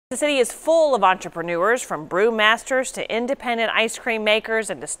The city is full of entrepreneurs, from brewmasters to independent ice cream makers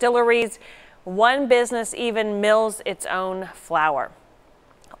and distilleries. One business even mills its own flour.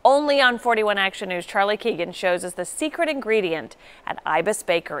 Only on 41 Action News, Charlie Keegan shows us the secret ingredient at Ibis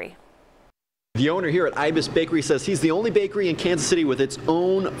Bakery. The owner here at Ibis Bakery says he's the only bakery in Kansas City with its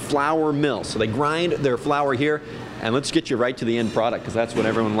own flour mill. So they grind their flour here, and let's get you right to the end product because that's what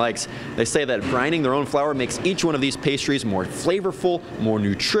everyone likes. They say that grinding their own flour makes each one of these pastries more flavorful, more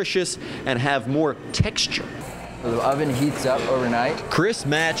nutritious, and have more texture. The oven heats up overnight. Chris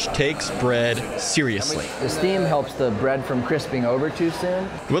Match takes bread seriously. The steam helps the bread from crisping over too soon.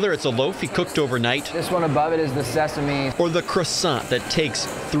 Whether it's a loaf he cooked overnight, This one above it is the sesame. or the croissant that takes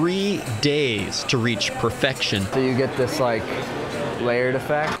 3 days to reach perfection. So you get this like layered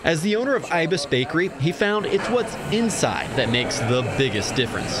effect. As the owner of Ibis Bakery, he found it's what's inside that makes the biggest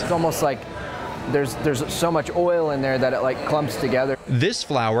difference. It's almost like there's so much oil in there that it like clumps together. This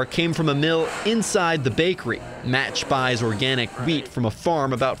flour came from a mill inside the bakery. Match buys organic wheat from a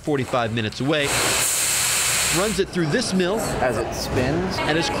farm about 45 minutes away, runs it through this mill As it spins,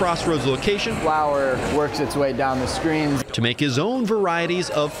 at his Crossroads location flour works its way down the screens. to make his own varieties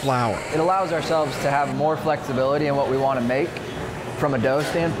of flour. It allows ourselves to have more flexibility in what we want to make from a dough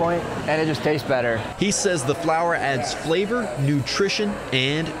standpoint, and it just tastes better. He says the flour adds flavor, nutrition,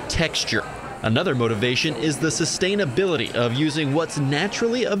 and texture. Another motivation is the sustainability of using what's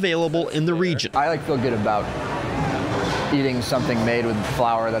naturally available in the region. I feel good about eating something made with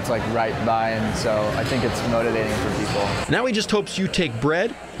flour that's like right by, and so I think it's motivating for people. Now he just hopes you take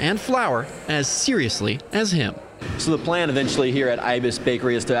bread and flour as seriously as him. So the plan eventually here at Ibis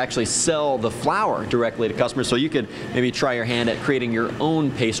Bakery is to actually sell the flour directly to customers, so you could maybe try your hand at creating your own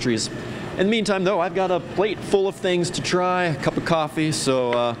pastries. In the meantime, though, I've got a plate full of things to try, a cup of coffee,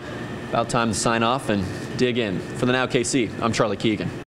 so about time to sign off and dig in. For the Now KC, I'm Charlie Keegan.